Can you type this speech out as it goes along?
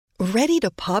Ready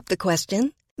to pop the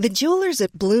question? The jewelers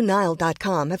at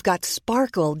BlueNile.com have got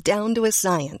sparkle down to a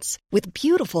science with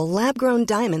beautiful lab-grown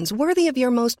diamonds worthy of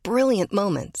your most brilliant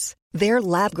moments. Their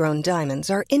lab-grown diamonds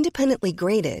are independently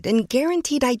graded and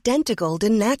guaranteed identical to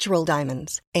natural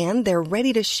diamonds, and they're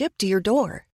ready to ship to your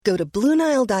door. Go to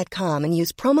BlueNile.com and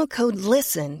use promo code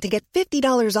LISTEN to get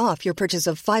 $50 off your purchase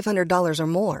of $500 or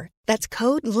more. That's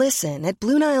code LISTEN at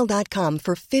BlueNile.com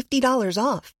for $50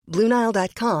 off.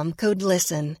 BlueNile.com, code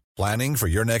LISTEN. Planning for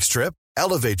your next trip?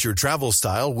 Elevate your travel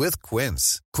style with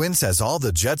Quince. Quince has all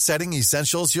the jet-setting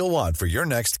essentials you'll want for your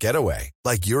next getaway,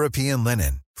 like European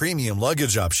linen, premium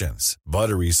luggage options,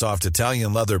 buttery soft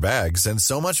Italian leather bags, and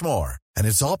so much more. And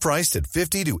it's all priced at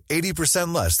 50 to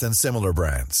 80% less than similar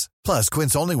brands. Plus,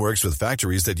 Quince only works with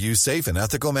factories that use safe and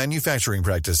ethical manufacturing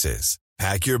practices.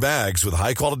 Pack your bags with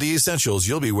high-quality essentials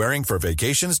you'll be wearing for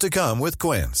vacations to come with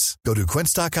Quince. Go to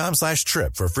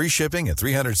quince.com/trip for free shipping and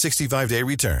 365-day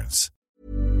returns.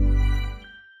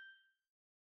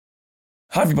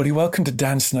 Hi everybody, welcome to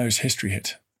Dan Snow's History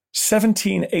Hit.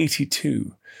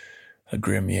 1782, a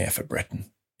grim year for Britain.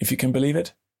 If you can believe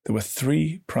it, there were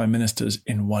 3 prime ministers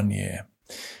in 1 year.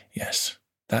 Yes,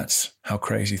 that's how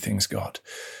crazy things got.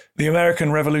 The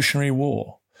American Revolutionary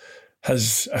War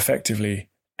has effectively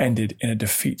ended in a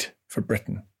defeat for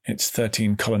Britain. Its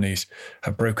 13 colonies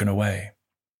have broken away.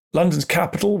 London's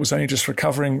capital was only just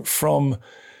recovering from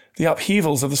the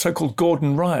upheavals of the so-called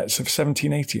Gordon riots of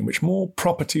 1780, in which more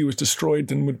property was destroyed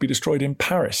than would be destroyed in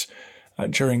Paris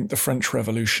during the French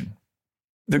Revolution.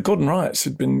 The Gordon riots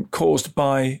had been caused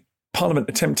by Parliament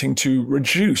attempting to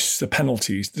reduce the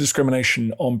penalties, the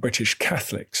discrimination on British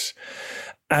Catholics.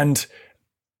 And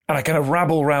a kind of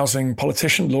rabble-rousing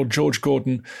politician, Lord George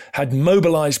Gordon, had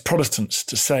mobilised Protestants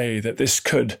to say that this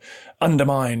could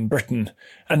undermine Britain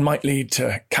and might lead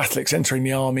to Catholics entering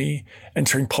the army,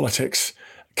 entering politics,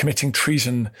 committing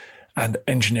treason and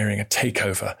engineering a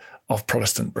takeover of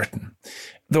Protestant Britain.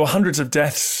 There were hundreds of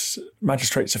deaths.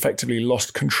 Magistrates effectively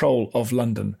lost control of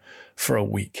London for a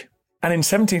week. And in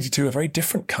 1782, a very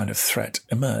different kind of threat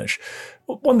emerged,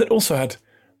 one that also had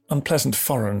unpleasant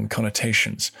foreign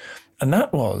connotations, and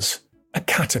that was a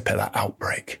caterpillar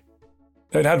outbreak.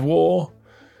 They'd had war,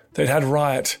 they'd had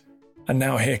riot, and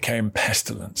now here came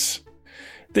pestilence.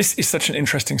 This is such an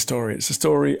interesting story. It's a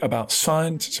story about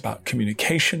science, it's about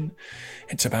communication,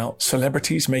 it's about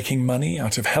celebrities making money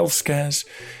out of health scares.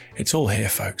 It's all here,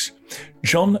 folks.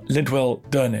 John Lidwell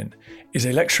Durnin is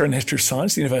a lecturer in history of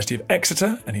science at the University of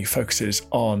Exeter, and he focuses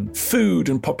on food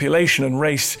and population and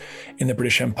race in the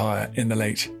British Empire in the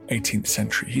late 18th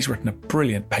century. He's written a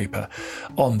brilliant paper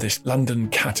on this London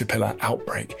caterpillar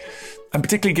outbreak. And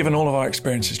particularly given all of our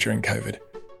experiences during COVID,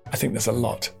 I think there's a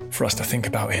lot for us to think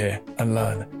about here and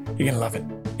learn. You're going to love it.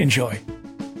 Enjoy.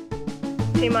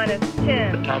 T-minus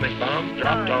 10. Atomic bomb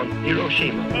dropped on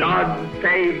Hiroshima. God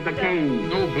save the king.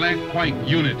 No black-white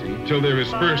unity till there is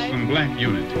first some black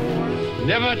unity.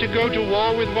 Never to go to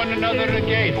war with one another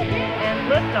again.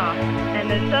 And liftoff. And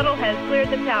the shuttle has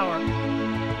cleared the tower.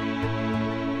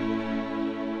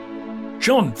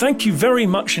 John, thank you very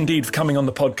much indeed for coming on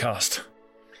the podcast.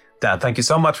 Dan, thank you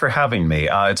so much for having me.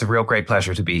 It's a real great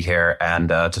pleasure to be here and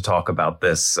to talk about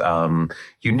this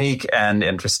unique and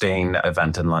interesting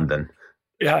event in London.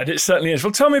 Yeah, it certainly is.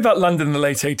 Well, tell me about London in the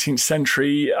late 18th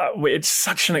century. It's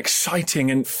such an exciting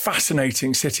and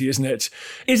fascinating city, isn't it?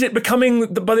 Is it becoming,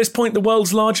 by this point, the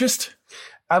world's largest?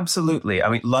 Absolutely. I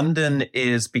mean, London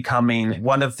is becoming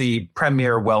one of the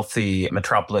premier wealthy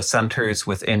metropolis centers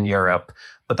within Europe,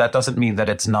 but that doesn't mean that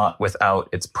it's not without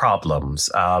its problems.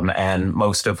 And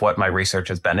most of what my research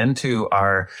has been into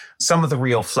are some of the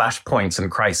real flashpoints and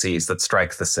crises that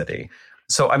strike the city.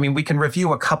 So, I mean, we can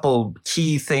review a couple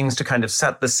key things to kind of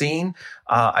set the scene.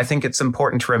 I think it's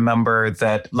important to remember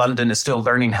that London is still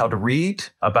learning how to read.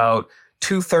 About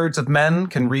 2/3 of men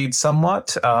can read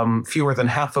somewhat. Fewer than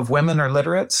half of women are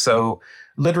literate. So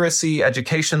literacy,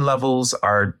 education levels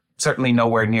are certainly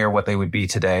nowhere near what they would be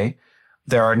today.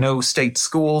 There are no state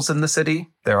schools in the city.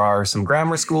 There are some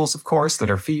grammar schools, of course, that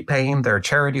are fee-paying. There are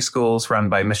charity schools run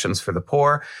by Missions for the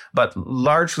Poor. But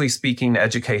largely speaking,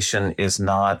 education is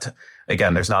not,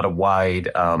 again, there's not a wide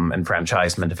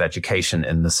enfranchisement of education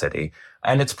in the city.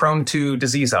 And it's prone to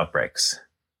disease outbreaks.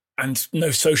 And no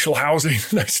social housing,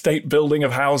 no state building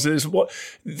of houses. What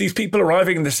these people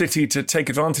arriving in the city to take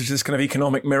advantage of this kind of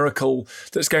economic miracle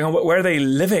that's going on, where are they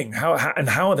living? How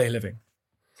are they living?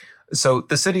 So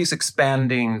the city's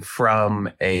expanding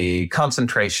from a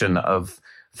concentration of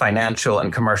financial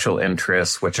and commercial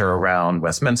interests, which are around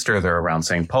Westminster, they're around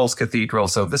St. Paul's Cathedral.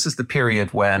 So this is the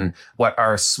period when what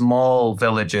are small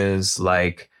villages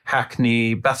like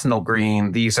Hackney, Bethnal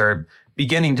Green, these are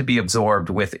beginning to be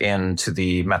absorbed into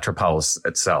the metropolis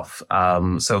itself.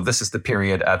 So this is the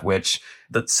period at which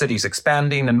the city's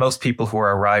expanding, and most people who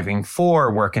are arriving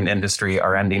for work in industry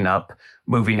are ending up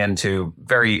moving into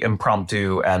very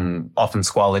impromptu and often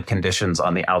squalid conditions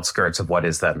on the outskirts of what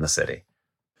is then the city.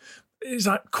 Is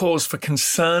that cause for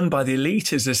concern by the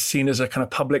elite? Is this seen as a kind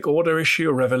of public order issue,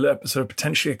 or sort of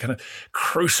potentially a kind of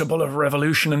crucible of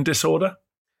revolution and disorder?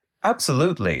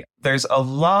 Absolutely. There's a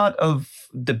lot of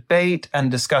debate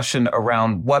and discussion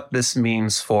around what this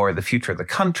means for the future of the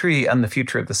country and the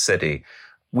future of the city.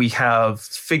 We have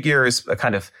figures,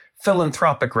 kind of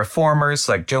philanthropic reformers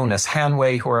like Jonas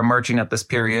Hanway, who are emerging at this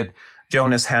period.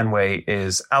 Jonas Hanway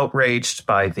is outraged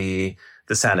by the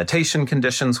sanitation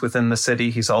conditions within the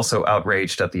city. He's also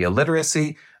outraged at the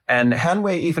illiteracy. And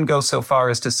Hanway even goes so far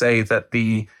as to say that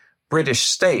the British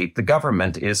state, the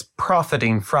government, is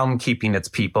profiting from keeping its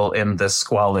people in this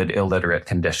squalid, illiterate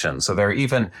condition. So there are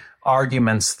even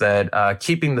arguments that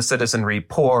keeping the citizenry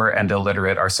poor and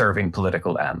illiterate are serving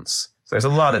political ends. So there's a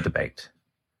lot of debate.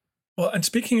 Well, and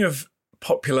speaking of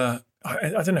popular, I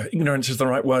don't know if ignorance is the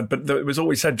right word, but it was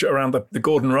always said around the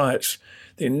Gordon riots,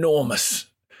 the enormous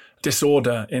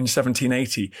disorder in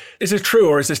 1780. Is it true,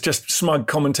 or is this just smug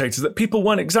commentators that people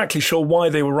weren't exactly sure why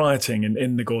they were rioting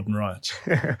in the Gordon riots?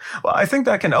 Well, I think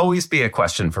that can always be a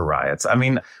question for riots. I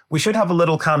mean, we should have a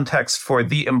little context for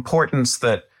the importance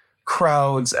that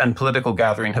crowds and political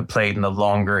gathering have played in the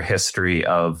longer history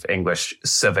of English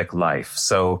civic life.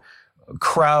 So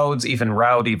crowds, even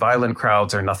rowdy, violent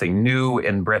crowds, are nothing new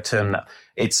in Britain.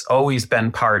 It's always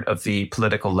been part of the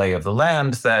political lay of the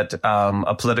land that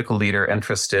a political leader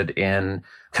interested in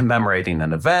commemorating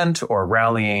an event or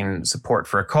rallying support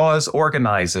for a cause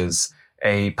organizes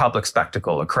a public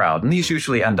spectacle, a crowd. And these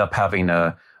usually end up having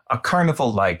a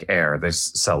carnival-like air.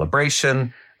 There's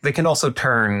celebration. They can also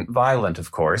turn violent,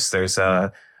 of course. There's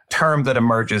a term that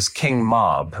emerges, king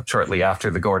mob, shortly after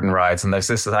the Gordon riots. And there's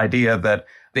this idea that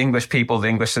the English people, the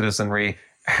English citizenry,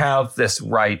 have this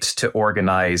right to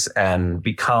organize and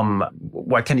become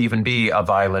what can even be a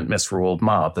violent, misruled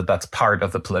mob, that's part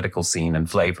of the political scene and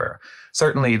flavor.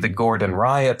 Certainly the Gordon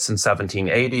riots in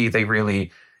 1780, they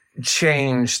really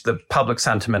changed the public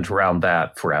sentiment around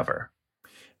that forever.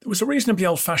 There was a reasonably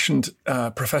old-fashioned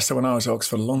professor when I was at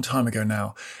Oxford a long time ago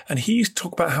now, and he used to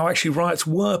talk about how actually riots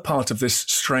were part of this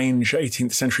strange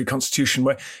 18th century constitution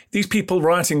where these people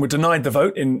rioting were denied the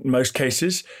vote in most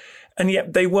cases, and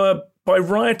yet they were, by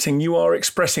rioting, you are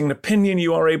expressing an opinion,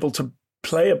 you are able to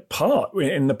play a part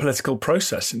in the political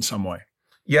process in some way.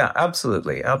 Yeah,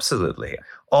 absolutely. Absolutely.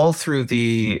 All through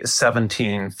the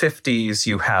 1750s,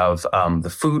 you have the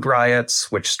food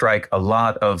riots, which strike a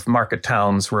lot of market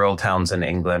towns, rural towns in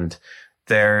England.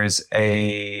 There's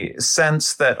a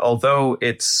sense that although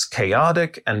it's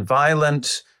chaotic and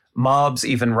violent, mobs,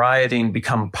 even rioting,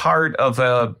 become part of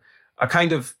a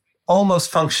kind of almost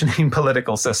functioning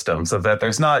political system, so that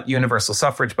there's not universal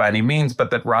suffrage by any means,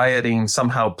 but that rioting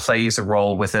somehow plays a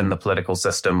role within the political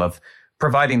system of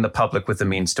providing the public with the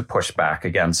means to push back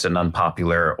against an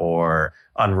unpopular or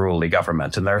unruly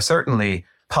government. And there are certainly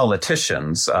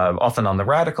politicians, often on the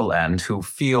radical end, who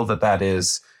feel that that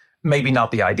is maybe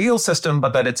not the ideal system,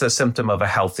 but that it's a symptom of a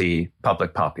healthy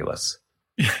public populace.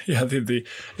 Yeah, the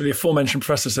aforementioned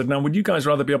professor said, now, would you guys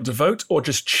rather be able to vote or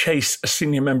just chase a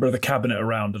senior member of the cabinet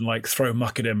around and throw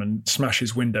muck at him and smash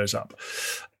his windows up?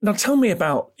 Now, tell me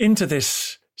about into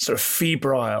this sort of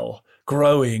febrile,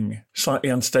 growing, slightly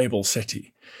unstable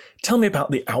city. Tell me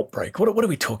about the outbreak. What are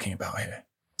we talking about here?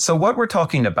 So what we're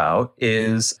talking about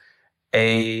is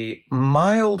a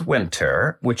mild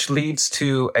winter, which leads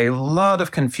to a lot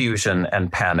of confusion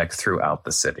and panic throughout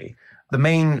the city. The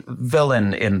main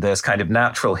villain in this kind of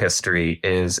natural history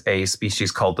is a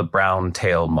species called the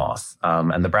brown-tail moth.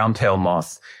 And the brown-tail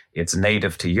moth, it's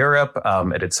native to Europe.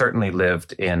 It had certainly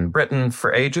lived in Britain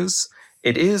for ages.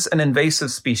 It is an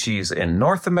invasive species in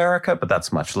North America, but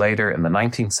that's much later in the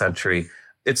 19th century.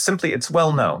 It's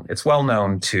well known. It's well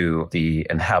known to the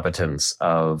inhabitants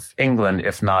of England,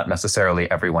 if not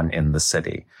necessarily everyone in the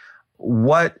city.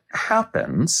 What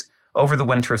happens over the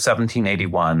winter of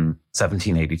 1781,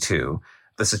 1782,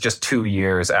 this is just 2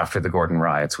 years after the Gordon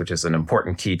riots, which is an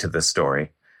important key to this story.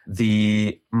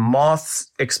 The moths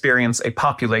experience a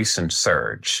population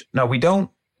surge. Now, we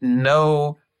don't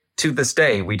know to this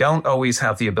day, we don't always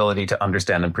have the ability to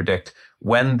understand and predict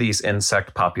when these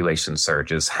insect population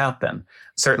surges happen.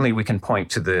 Certainly, we can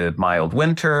point to the mild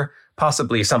winter.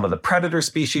 Possibly some of the predator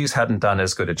species hadn't done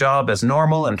as good a job as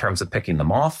normal in terms of picking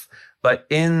them off. But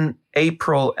in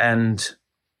April and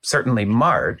certainly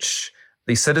March,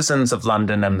 the citizens of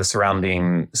London and the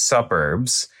surrounding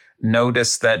suburbs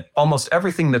notice that almost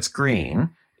everything that's green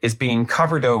is being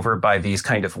covered over by these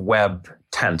kind of web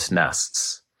tent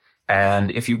nests.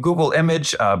 And if you Google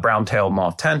image brown-tailed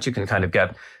moth tent, you can kind of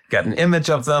get an image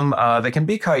of them. They can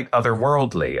be quite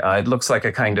otherworldly. It looks like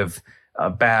a kind of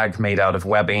bag made out of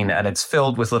webbing, and it's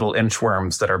filled with little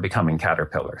inchworms that are becoming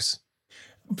caterpillars.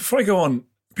 Before I go on,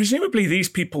 presumably these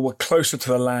people were closer to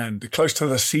the land, closer to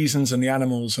the seasons and the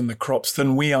animals and the crops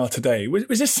than we are today.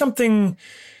 Was this something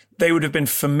they would have been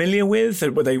familiar with?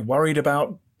 Were they worried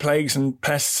about plagues and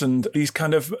pests and these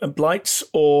kind of blights,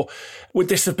 or would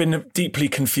this have been deeply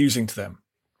confusing to them?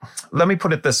 Let me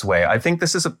put it this way. I think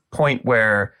this is a point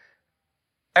where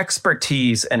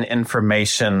expertise and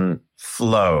information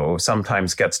flow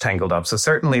sometimes gets tangled up. So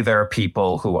certainly there are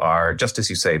people who are, just as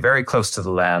you say, very close to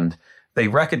the land. They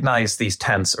recognize these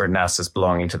tents or nests as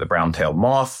belonging to the brown-tailed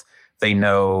moth. They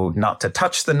know not to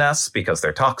touch the nests because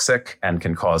they're toxic and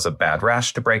can cause a bad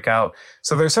rash to break out.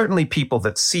 So there's certainly people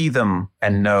that see them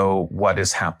and know what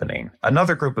is happening.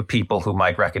 Another group of people who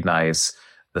might recognize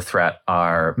the threat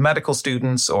are medical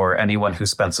students or anyone who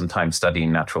spent some time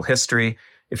studying natural history.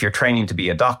 If you're training to be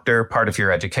a doctor, part of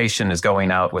your education is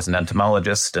going out with an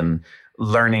entomologist and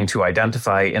learning to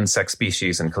identify insect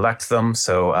species and collect them.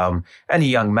 So any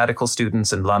young medical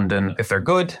students in London, if they're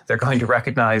good, they're going to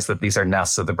recognize that these are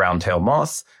nests of the brown-tailed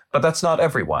moth. But that's not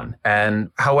everyone.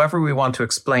 And however we want to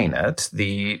explain it,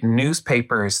 the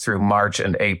newspapers through March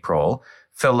and April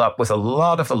fill up with a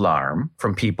lot of alarm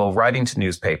from people writing to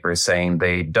newspapers saying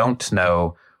they don't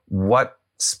know what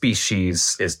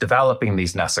species is developing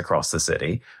these nests across the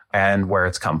city and where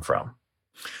it's come from.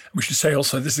 We should say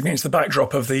also this is against the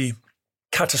backdrop of the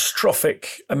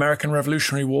catastrophic American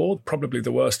Revolutionary War, probably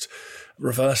the worst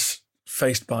reverse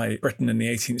faced by Britain in the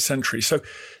 18th century. So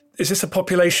is this a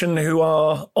population who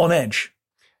are on edge?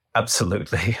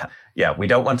 Absolutely. Yeah, we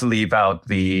don't want to leave out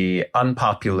the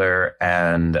unpopular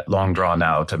and long drawn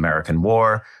out American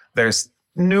War. There's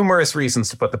numerous reasons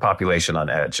to put the population on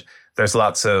edge. There's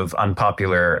lots of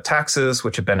unpopular taxes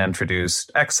which have been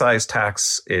introduced. Excise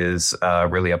tax is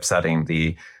really upsetting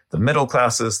the middle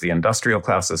classes, the industrial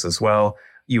classes as well.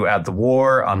 You add the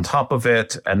war on top of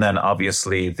it, and then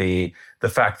obviously the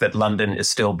fact that London is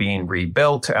still being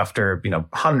rebuilt after,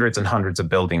 hundreds and hundreds of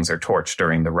buildings are torched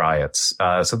during the riots.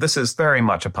 So this is very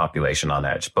much a population on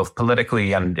edge, both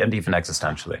politically and even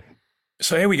existentially.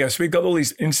 So here we go. So we've got all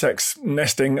these insects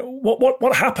nesting.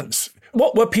 What happens?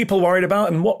 What were people worried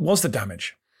about, and what was the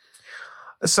damage?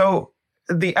 So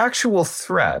the actual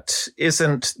threat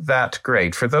isn't that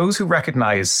great. For those who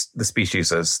recognize the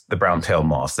species as the brown-tailed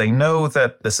moth, they know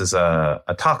that this is a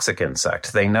toxic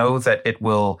insect. They know that it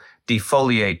will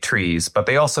defoliate trees, but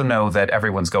they also know that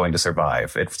everyone's going to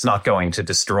survive. It's not going to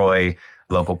destroy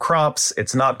local crops.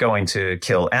 It's not going to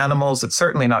kill animals. It's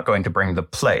certainly not going to bring the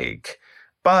plague.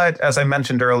 But as I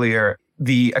mentioned earlier,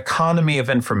 the economy of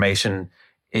information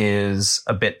is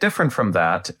a bit different from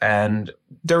that. And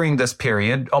during this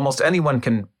period, almost anyone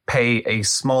can pay a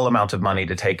small amount of money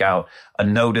to take out a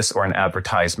notice or an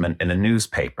advertisement in a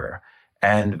newspaper.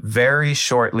 And very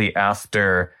shortly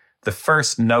after the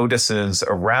first notices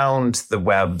around the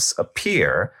webs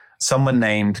appear, someone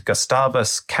named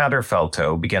Gustavus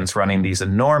Caterfelto begins running these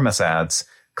enormous ads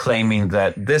claiming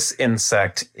that this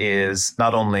insect is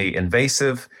not only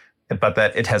invasive, but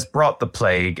that it has brought the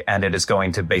plague and it is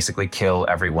going to basically kill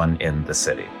everyone in the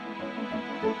city.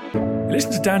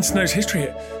 Listen to Dan Snow's history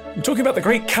here. I'm talking about the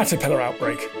great caterpillar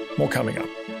outbreak. More coming up.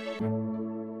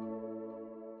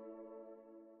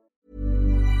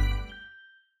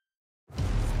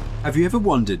 Have you ever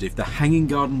wondered if the Hanging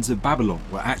Gardens of Babylon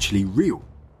were actually real?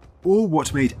 Or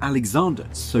what made Alexander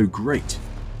so great?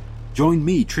 Join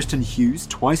me, Tristan Hughes,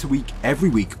 twice a week, every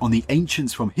week on the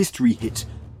Ancients from History Hit,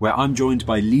 where I'm joined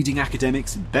by leading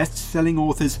academics, best-selling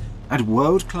authors, and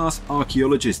world-class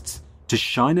archaeologists to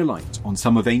shine a light on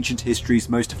some of ancient history's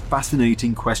most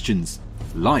fascinating questions,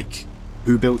 like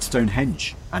who built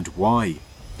Stonehenge and why?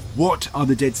 What are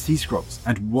the Dead Sea Scrolls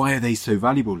and why are they so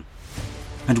valuable?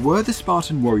 And were the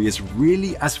Spartan warriors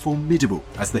really as formidable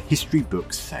as the history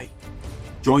books say?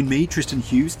 Join me, Tristan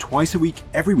Hughes, twice a week,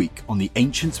 every week on the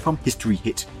Ancients from History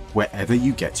Hit, wherever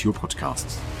you get your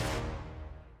podcasts.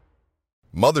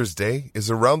 Mother's Day is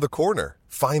around the corner.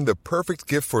 Find the perfect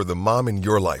gift for the mom in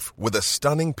your life with a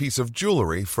stunning piece of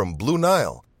jewelry from Blue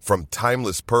Nile. From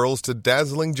timeless pearls to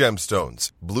dazzling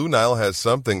gemstones, Blue Nile has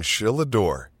something she'll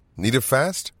adore. Need it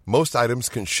fast? Most items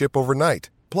can ship overnight.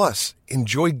 Plus,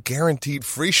 enjoy guaranteed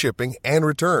free shipping and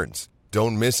returns.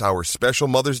 Don't miss our special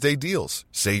Mother's Day deals.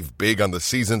 Save big on the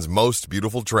season's most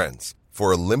beautiful trends.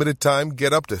 For a limited time,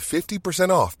 get up to 50%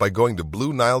 off by going to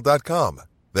BlueNile.com.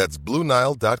 That's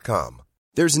BlueNile.com.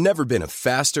 There's never been a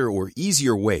faster or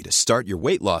easier way to start your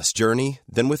weight loss journey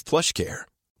than with PlushCare.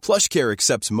 PlushCare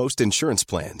accepts most insurance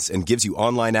plans and gives you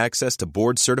online access to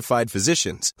board-certified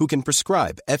physicians who can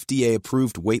prescribe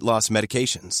FDA-approved weight loss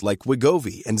medications like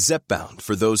Wegovy and Zepbound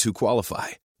for those who qualify.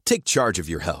 Take charge of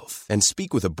your health and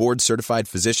speak with a board-certified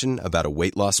physician about a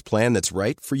weight loss plan that's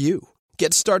right for you.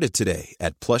 Get started today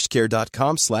at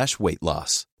plushcare.com/weight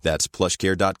loss. That's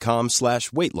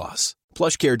plushcare.com/weight loss.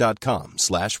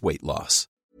 plushcare.com/weight loss.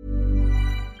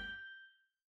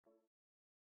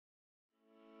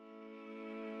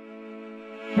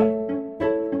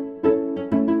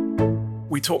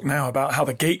 We talk now about how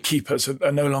the gatekeepers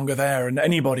are no longer there, and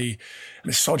anybody,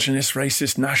 misogynist,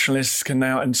 racist, nationalists can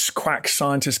now, and quack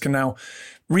scientists can now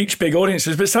reach big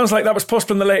audiences. But it sounds like that was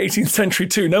possible in the late 18th century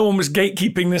too. No one was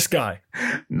gatekeeping this guy.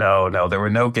 No, there were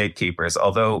no gatekeepers,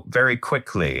 although very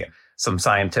quickly some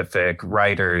scientific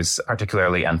writers,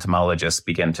 particularly entomologists,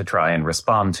 begin to try and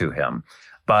respond to him.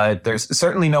 But there's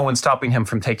certainly no one stopping him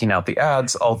from taking out the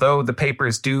ads, although the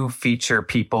papers do feature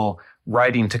people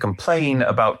writing to complain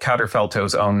about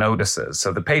Caterfelto's own notices.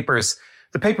 So the papers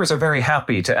are very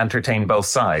happy to entertain both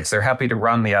sides. They're happy to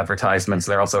run the advertisements.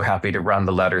 They're also happy to run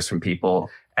the letters from people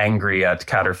angry at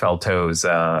Caterfelto's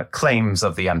claims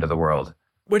of the end of the world.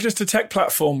 We're just a tech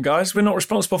platform, guys. We're not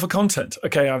responsible for content.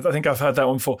 Okay, I think I've heard that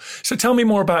one before. So tell me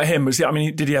more about him.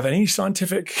 Did he have any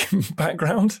scientific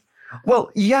background?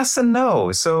 Well, yes and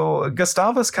no. So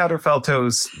Gustavus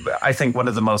Caterfelto's, I think, one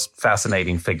of the most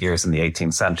fascinating figures in the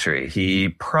 18th century. He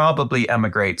probably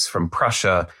emigrates from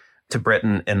Prussia to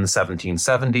Britain in the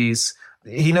 1770s.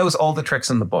 He knows all the tricks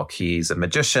in the book. He's a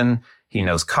magician. He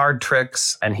knows card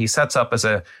tricks, and he sets up as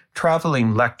a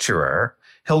traveling lecturer.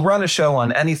 He'll run a show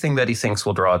on anything that he thinks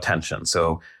will draw attention.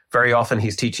 So very often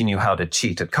he's teaching you how to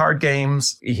cheat at card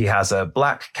games. He has a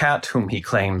black cat whom he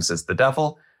claims is the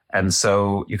devil. And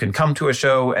so you can come to a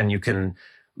show and you can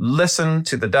listen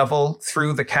to the devil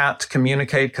through the cat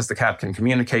communicate, because the cat can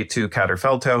communicate to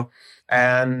Caterfelto.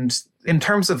 And in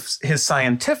terms of his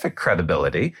scientific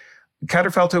credibility,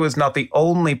 Caterfelto is not the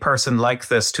only person like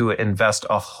this to invest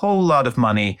a whole lot of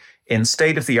money in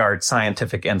state-of-the-art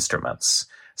scientific instruments.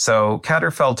 So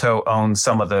Caterfelto owns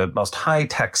some of the most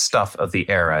high-tech stuff of the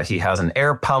era. He has an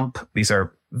air pump. These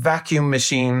are vacuum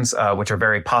machines, which are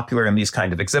very popular in these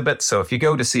kind of exhibits. So if you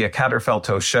go to see a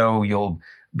Caterfelto show, you'll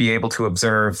be able to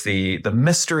observe the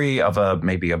mystery of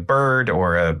maybe a bird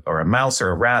or a mouse or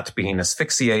a rat being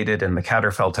asphyxiated in the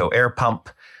Caterfelto air pump.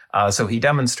 So he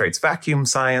demonstrates vacuum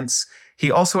science.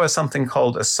 He also has something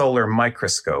called a solar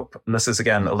microscope. And this is,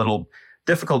 again, a little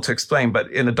difficult to explain,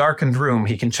 but in a darkened room,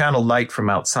 he can channel light from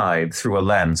outside through a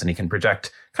lens, and he can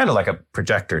project, kind of like a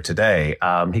projector today.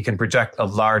 He can project a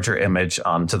larger image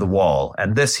onto the wall.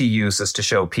 And this he uses to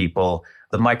show people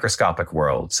the microscopic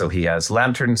world. So he has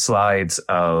lantern slides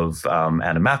of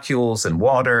animalcules and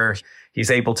water. He's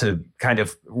able to kind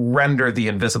of render the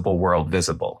invisible world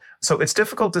visible. So it's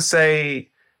difficult to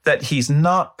say that he's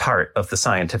not part of the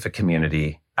scientific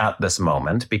community at this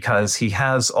moment because he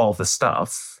has all the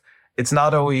stuff. It's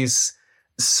not always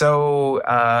so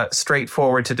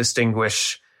straightforward to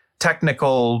distinguish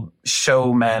technical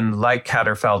showmen like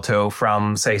Caterfelto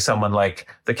from, say, someone like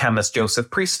the chemist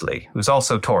Joseph Priestley, who's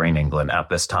also touring England at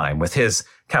this time with his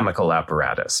chemical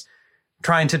apparatus.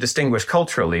 Trying to distinguish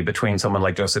culturally between someone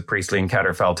like Joseph Priestley and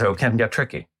Caterfelto can get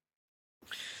tricky.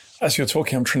 As you're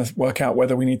talking, I'm trying to work out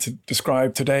whether we need to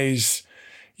describe today's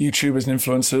YouTubers and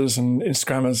influencers and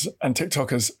Instagrammers and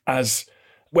TikTokers as,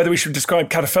 whether we should describe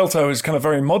Caterfelto as kind of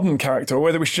very modern character, or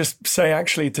whether we should just say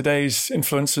actually today's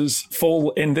influencers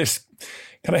fall in this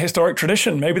kind of historic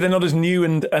tradition. Maybe they're not as new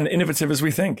and innovative as we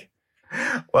think.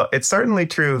 Well, it's certainly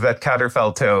true that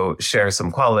Caterfelto shares some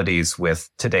qualities with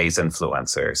today's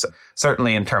influencers.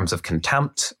 Certainly in terms of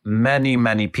contempt, many,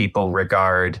 many people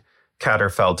regard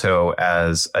Caterfelto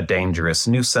as a dangerous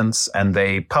nuisance, and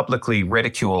they publicly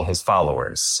ridicule his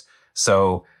followers.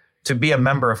 So to be a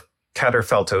member of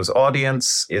Caterfelto's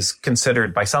audience is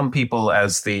considered by some people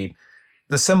as the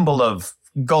symbol of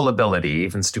gullibility,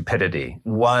 even stupidity.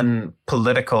 One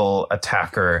political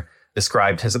attacker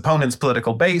described his opponent's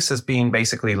political base as being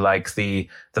basically like the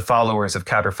followers of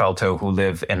Caterfelto who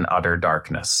live in utter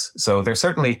darkness. So there's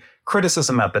certainly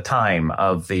criticism at the time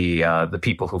of the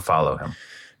people who follow him.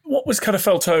 What was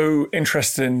Caterfelto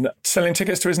interested in? Selling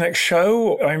tickets to his next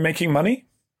show? Making money?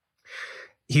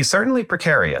 He's certainly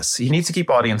precarious. He needs to keep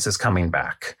audiences coming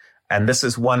back. And this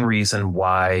is one reason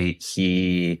why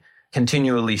he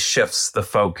continually shifts the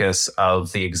focus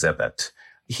of the exhibit.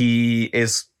 He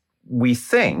is, we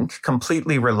think,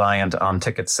 completely reliant on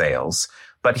ticket sales,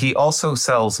 but he also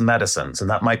sells medicines. And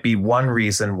that might be one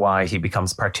reason why he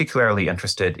becomes particularly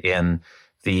interested in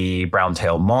the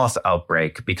brown-tailed moth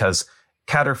outbreak, because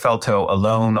Caterfelto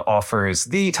alone offers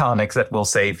the tonic that will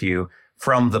save you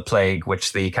from the plague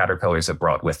which the caterpillars have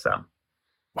brought with them.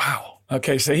 Wow.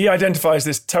 Okay, so he identifies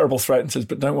this terrible threat and says,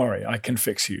 but don't worry, I can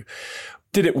fix you.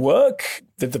 Did it work?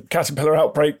 Did the caterpillar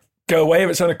outbreak go away of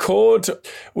its own accord?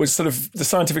 Was sort of the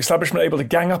scientific establishment able to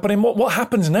gang up on him? What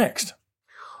happens next?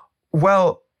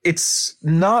 Well, it's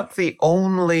not the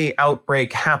only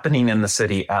outbreak happening in the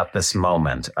city at this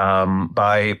moment.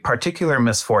 By particular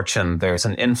misfortune, there's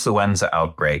an influenza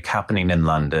outbreak happening in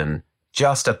London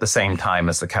just at the same time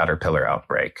as the caterpillar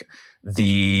outbreak.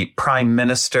 The Prime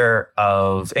Minister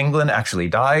of England actually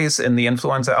dies in the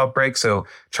influenza outbreak. So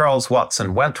Charles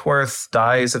Watson Wentworth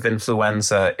dies of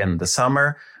influenza in the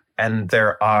summer. And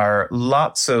there are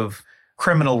lots of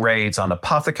criminal raids on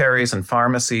apothecaries and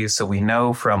pharmacies. So we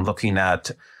know from looking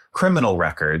at criminal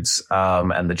records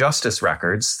and the justice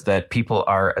records that people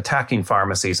are attacking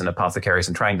pharmacies and apothecaries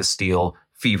and trying to steal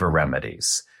fever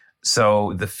remedies.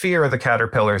 So the fear of the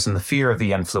caterpillars and the fear of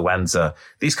the influenza,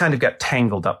 these kind of get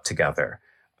tangled up together.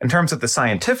 In terms of the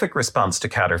scientific response to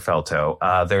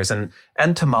Caterfelto, there's an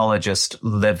entomologist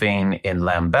living in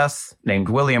Lambeth named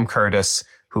William Curtis,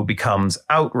 who becomes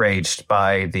outraged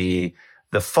by the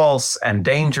false and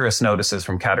dangerous notices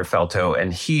from Caterfelto,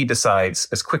 and he decides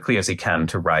as quickly as he can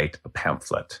to write a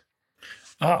pamphlet.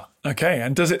 Ah, okay.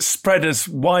 And does it spread as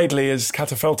widely as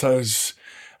Caterfelto's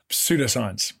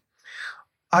pseudoscience?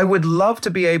 I would love to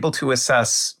be able to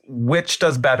assess which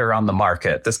does better on the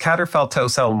market. Does Caterfelto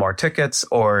sell more tickets,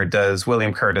 or does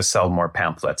William Curtis sell more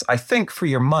pamphlets? I think for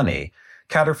your money,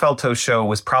 Caterfelto's show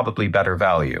was probably better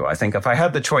value. I think if I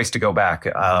had the choice to go back,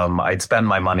 I'd spend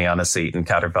my money on a seat in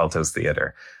Caterfelto's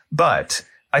theater. But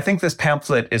I think this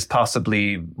pamphlet is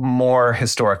possibly more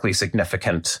historically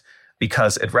significant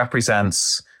because it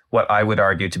represents what I would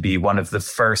argue to be one of the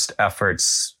first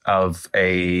efforts of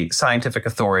a scientific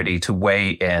authority to weigh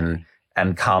in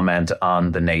and comment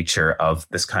on the nature of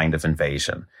this kind of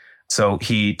invasion. So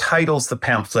he titles the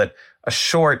pamphlet A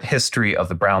Short History of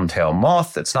the Brown-tailed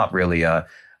Moth. It's not really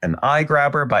an eye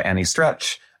grabber by any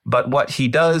stretch, but what he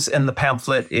does in the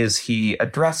pamphlet is he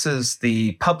addresses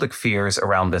the public fears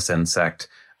around this insect,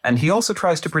 and he also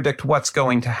tries to predict what's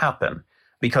going to happen,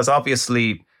 because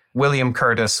obviously William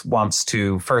Curtis wants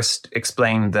to first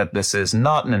explain that this is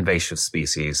not an invasive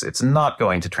species. It's not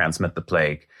going to transmit the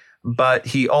plague. But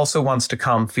he also wants to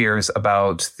calm fears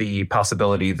about the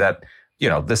possibility that,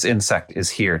 this insect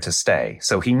is here to stay.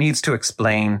 So he needs to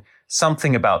explain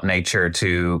something about nature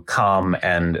to calm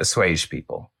and assuage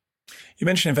people. You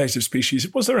mentioned invasive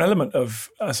species. Was there an element of,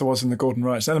 as there was in the Gordon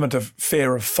Riots, an element of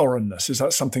fear of foreignness? Is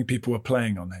that something people were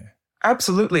playing on here?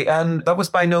 Absolutely. And that was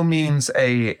by no means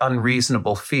an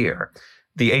unreasonable fear.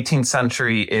 The 18th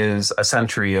century is a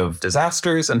century of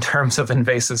disasters in terms of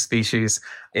invasive species.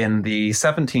 In the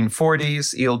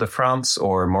 1740s, Ile-de-France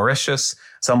or Mauritius,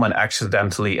 someone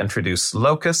accidentally introduced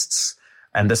locusts,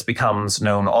 and this becomes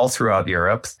known all throughout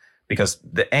Europe because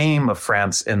the aim of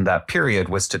France in that period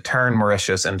was to turn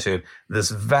Mauritius into this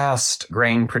vast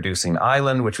grain-producing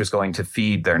island, which was going to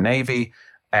feed their navy.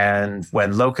 And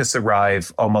when locusts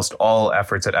arrive, almost all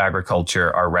efforts at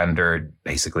agriculture are rendered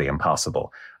basically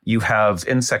impossible. You have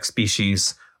insect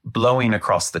species blowing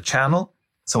across the channel.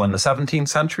 So in the 17th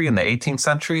century and the 18th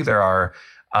century, there are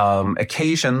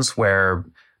occasions where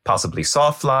possibly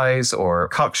sawflies or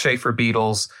cockchafer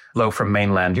beetles blow from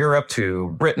mainland Europe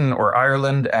to Britain or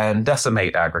Ireland and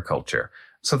decimate agriculture.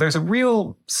 So there's a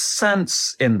real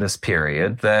sense in this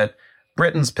period that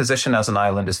Britain's position as an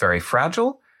island is very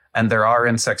fragile, and there are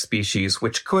insect species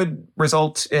which could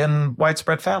result in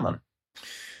widespread famine.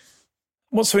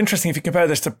 What's so interesting, if you compare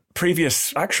this to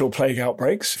previous actual plague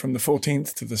outbreaks from the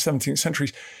 14th to the 17th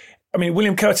centuries, I mean,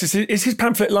 William Curtis, is his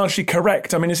pamphlet largely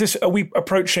correct? I mean, are we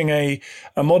approaching a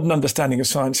modern understanding of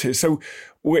science here? So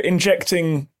we're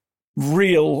injecting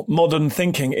real modern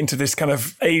thinking into this kind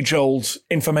of age-old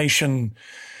information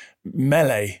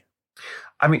melee.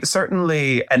 I mean,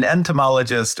 certainly an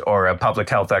entomologist or a public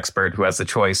health expert who has the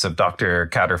choice of Dr.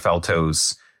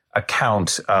 Caterfelto's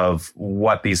account of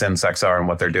what these insects are and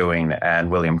what they're doing,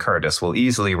 and William Curtis will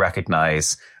easily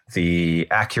recognize the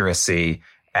accuracy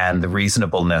and the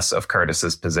reasonableness of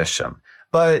Curtis's position.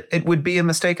 But it would be a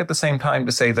mistake at the same time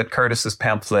to say that Curtis's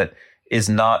pamphlet is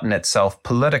not in itself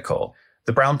political.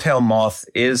 The brown-tailed moth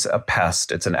is a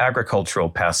pest. It's an agricultural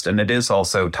pest, and it is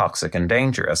also toxic and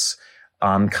dangerous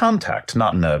on contact,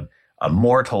 not in a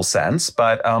mortal sense,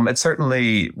 but it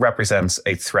certainly represents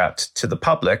a threat to the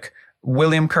public.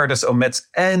 William Curtis omits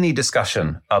any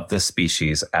discussion of this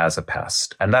species as a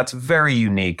pest. And that's very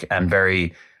unique and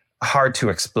very hard to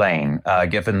explain,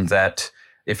 given that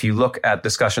If you look at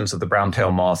discussions of the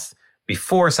brown-tailed moth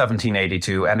before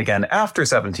 1782 and again after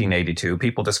 1782,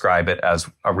 people describe it as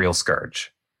a real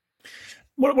scourge.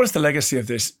 What is the legacy of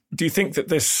this? Do you think that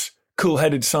this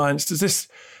cool-headed science, does this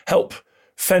help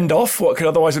fend off what could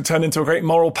otherwise have turned into a great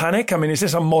moral panic? I mean, is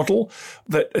this a model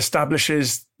that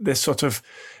establishes this sort of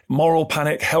moral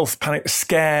panic, health panic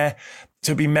scare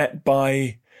to be met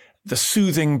by the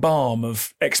soothing balm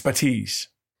of expertise?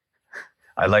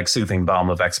 I like soothing balm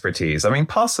of expertise. I mean,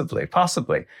 possibly.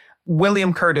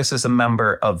 William Curtis is a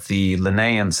member of the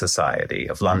Linnaean Society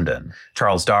of London.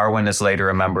 Charles Darwin is later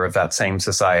a member of that same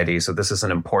society, so this is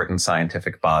an important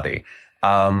scientific body.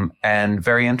 And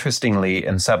very interestingly,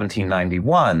 in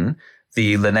 1791,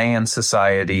 the Linnaean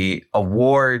Society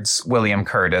awards William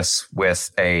Curtis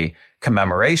with a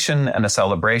commemoration and a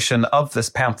celebration of this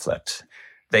pamphlet.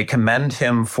 They commend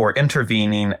him for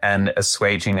intervening and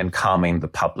assuaging and calming the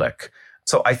public.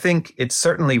 So I think it's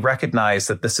certainly recognized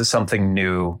that this is something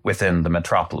new within the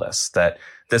metropolis, that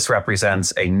this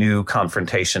represents a new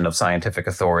confrontation of scientific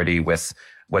authority with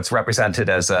what's represented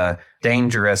as a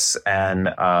dangerous and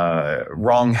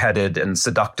wrong-headed and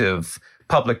seductive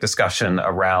public discussion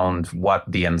around what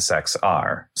the insects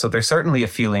are. So there's certainly a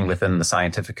feeling within the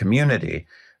scientific community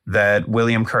that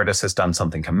William Curtis has done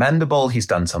something commendable, he's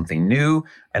done something new,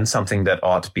 and something that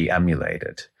ought to be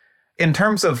emulated. In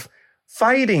terms of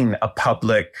fighting a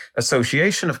public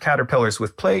association of caterpillars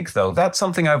with plague, though, that's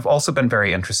something I've also been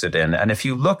very interested in. And if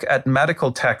you look at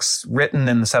medical texts written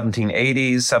in the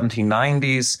 1780s,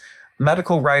 1790s,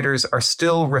 medical writers are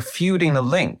still refuting the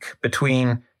link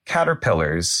between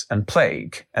caterpillars and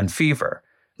plague and fever.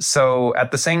 So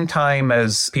at the same time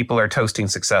as people are toasting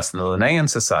success in the Linnaean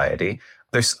Society,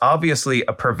 there's obviously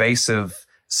a pervasive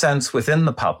sense within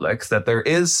the public that there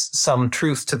is some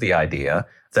truth to the idea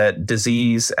that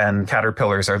disease and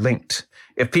caterpillars are linked,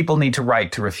 if people need to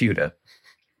write to refute it.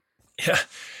 Yeah.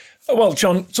 Well,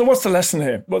 John, so what's the lesson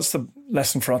here? What's the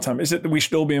lesson for our time? Is it that we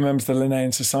should all be members of the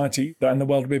Linnaean Society and the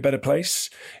world will be a better place?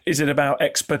 Is it about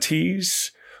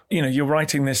expertise? You know, you're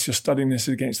writing this, you're studying this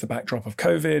against the backdrop of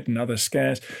COVID and other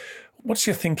scares. What's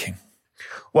your thinking?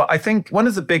 Well, I think one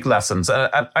of the big lessons,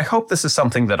 and I hope this is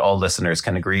something that all listeners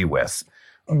can agree with,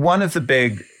 one of the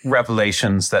big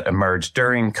revelations that emerged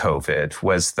during COVID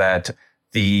was that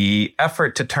the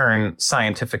effort to turn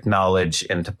scientific knowledge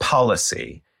into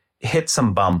policy hit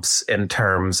some bumps in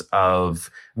terms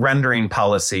of rendering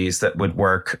policies that would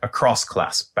work across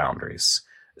class boundaries.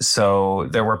 So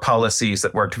there were policies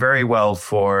that worked very well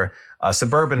for a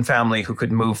suburban family who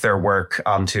could move their work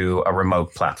onto a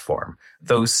remote platform.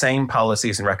 Those same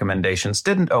policies and recommendations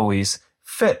didn't always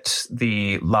fit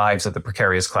the lives of the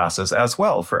precarious classes as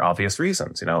well, for obvious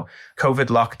reasons. You know, COVID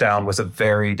lockdown was a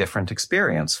very different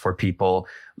experience for people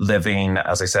living,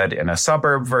 as I said, in a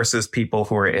suburb versus people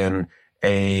who were in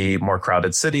a more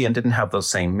crowded city and didn't have those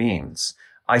same means.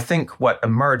 I think what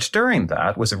emerged during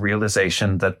that was a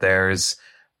realization that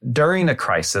during a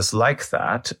crisis like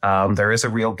that, there is a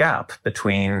real gap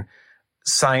between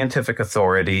scientific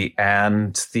authority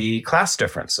and the class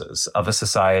differences of a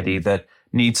society that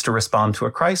needs to respond to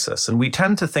a crisis. And we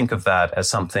tend to think of that as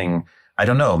something, I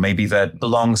don't know, maybe that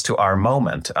belongs to our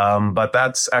moment. But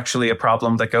that's actually a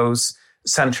problem that goes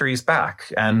centuries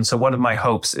back. And so one of my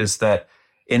hopes is that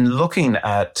in looking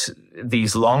at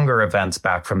these longer events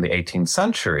back from the 18th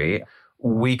century,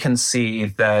 we can see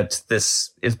that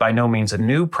this is by no means a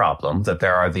new problem, that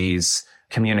there are these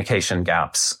communication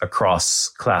gaps across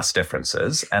class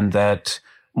differences, and that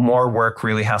more work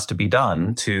really has to be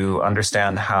done to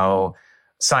understand how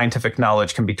scientific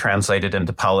knowledge can be translated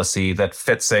into policy that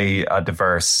fits a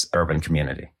diverse urban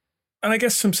community. And I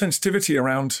guess some sensitivity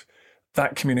around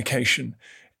that communication.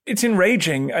 It's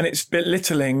enraging and it's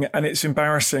belittling and it's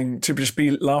embarrassing to just be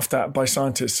laughed at by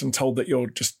scientists and told that you're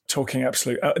just talking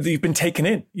absolute, that you've been taken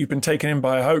in. You've been taken in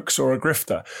by a hoax or a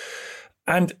grifter.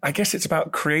 And I guess it's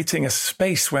about creating a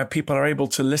space where people are able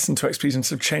to listen to expertise and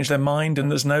sort of change their mind. And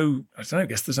there's no, I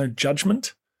guess there's no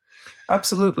judgment.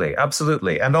 Absolutely.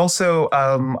 And also,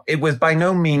 it was by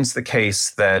no means the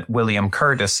case that William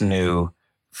Curtis knew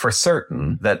for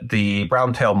certain that the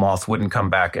brown-tailed moth wouldn't come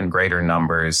back in greater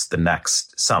numbers the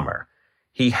next summer.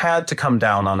 He had to come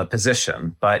down on a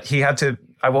position, but he had to,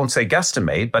 I won't say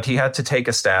guesstimate, but he had to take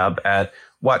a stab at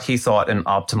what he thought an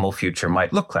optimal future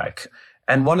might look like.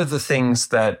 And one of the things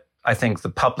that I think the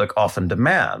public often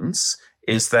demands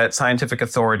is that scientific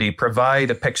authority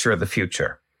provide a picture of the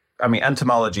future. I mean,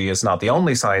 entomology is not the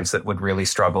only science that would really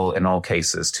struggle in all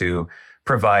cases to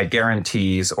provide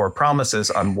guarantees or promises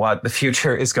on what the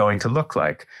future is going to look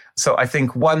like. So I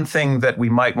think one thing that we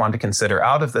might want to consider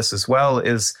out of this as well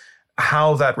is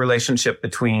how that relationship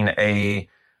between a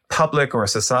public or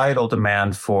societal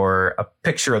demand for a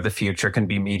picture of the future can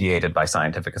be mediated by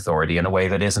scientific authority in a way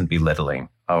that isn't belittling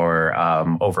or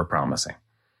overpromising.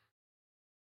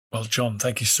 Well, John,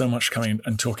 thank you so much for coming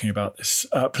and talking about this.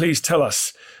 Please tell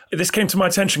us. This came to my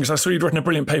attention because I saw you'd written a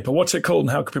brilliant paper. What's it called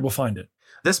and how can people find it?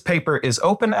 This paper is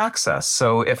open access,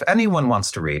 so if anyone wants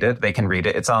to read it, they can read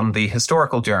it. It's on the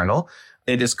Historical Journal.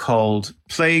 It is called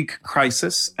Plague,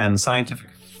 Crisis, and Scientific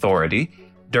Authority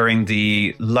during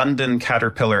the London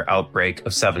Caterpillar Outbreak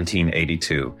of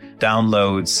 1782.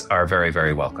 Downloads are very,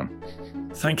 very welcome.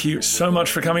 Thank you so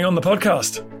much for coming on the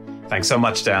podcast. Thanks so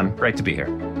much, Dan. Great to be here.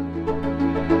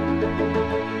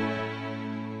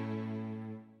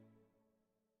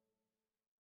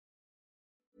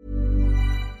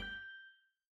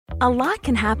 A lot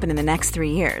can happen in the next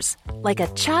 3 years. Like a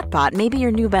chatbot may be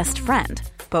your new best friend.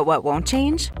 But what won't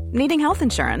change? Needing health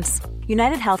insurance.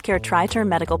 United Healthcare Tri-Term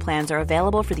Medical Plans are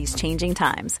available for these changing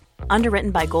times.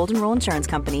 Underwritten by Golden Rule Insurance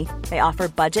Company, they offer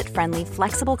budget-friendly,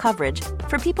 flexible coverage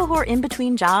for people who are in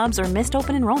between jobs or missed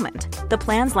open enrollment. The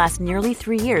plans last nearly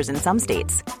 3 years in some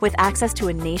states, with access to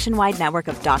a nationwide network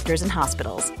of doctors and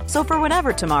hospitals. So for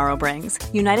whatever tomorrow brings,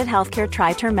 United Healthcare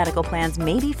Tri-Term Medical Plans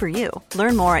may be for you.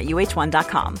 Learn more at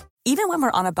uh1.com. Even when we're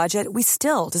on a budget, we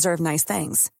still deserve nice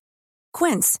things.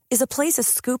 Quince is a place to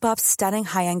scoop up stunning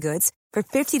high-end goods for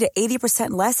 50 to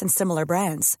 80% less than similar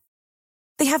brands.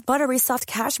 They have buttery soft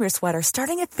cashmere sweaters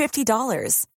starting at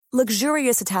 $50,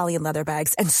 luxurious Italian leather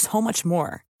bags, and so much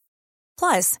more.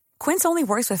 Plus, Quince only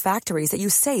works with factories that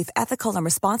use safe, ethical, and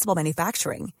responsible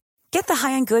manufacturing. Get the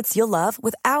high-end goods you'll love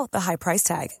without the high price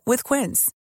tag with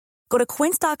Quince. Go to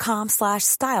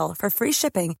quince.com/style for free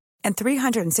shipping and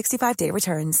 365-day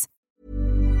returns.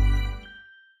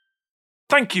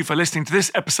 Thank you for listening to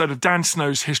this episode of Dan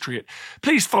Snow's History Hit.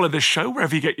 Please follow this show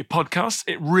wherever you get your podcasts.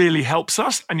 It really helps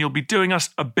us, and you'll be doing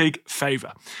us a big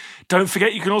favour. Don't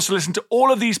forget, you can also listen to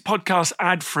all of these podcasts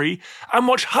ad-free and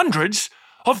watch hundreds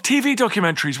of TV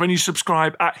documentaries when you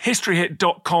subscribe at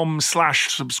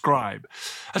historyhit.com/subscribe.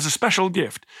 As a special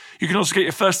gift, you can also get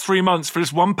your first 3 months for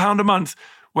just £1 a month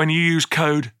when you use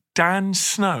code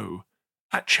DANSNOW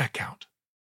at checkout.